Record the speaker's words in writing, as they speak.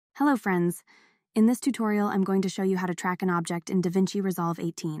Hello friends! In this tutorial, I'm going to show you how to track an object in DaVinci Resolve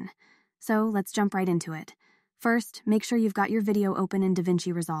 18. So let's jump right into it. First, make sure you've got your video open in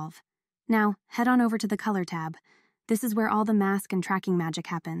DaVinci Resolve. Now, head on over to the Color tab. This is where all the mask and tracking magic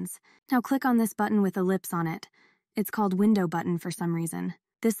happens. Now click on this button with ellipse on it. It's called Window button for some reason.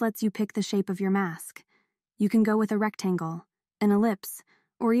 This lets you pick the shape of your mask. You can go with a rectangle, an ellipse,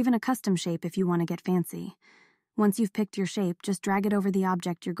 or even a custom shape if you want to get fancy. Once you've picked your shape, just drag it over the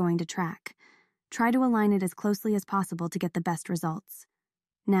object you're going to track. Try to align it as closely as possible to get the best results.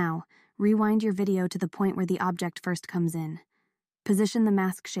 Now, rewind your video to the point where the object first comes in. Position the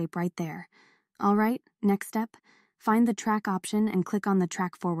mask shape right there. Alright, next step, find the track option and click on the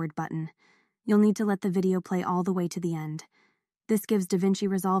Track Forward button. You'll need to let the video play all the way to the end. This gives DaVinci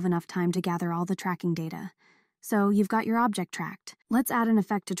Resolve enough time to gather all the tracking data. So, you've got your object tracked. Let's add an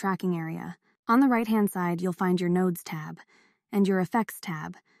effect to tracking area. On the right-hand side, you'll find your Nodes tab and your Effects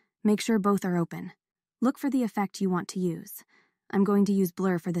tab. Make sure both are open. Look for the effect you want to use. I'm going to use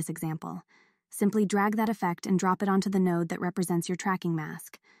Blur for this example. Simply drag that effect and drop it onto the node that represents your tracking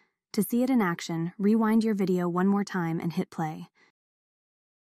mask. To see it in action, rewind your video one more time and hit play.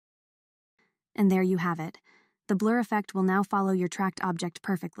 And there you have it. The blur effect will now follow your tracked object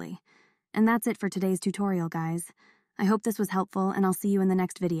perfectly. And that's it for today's tutorial, guys. I hope this was helpful, and I'll see you in the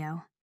next video.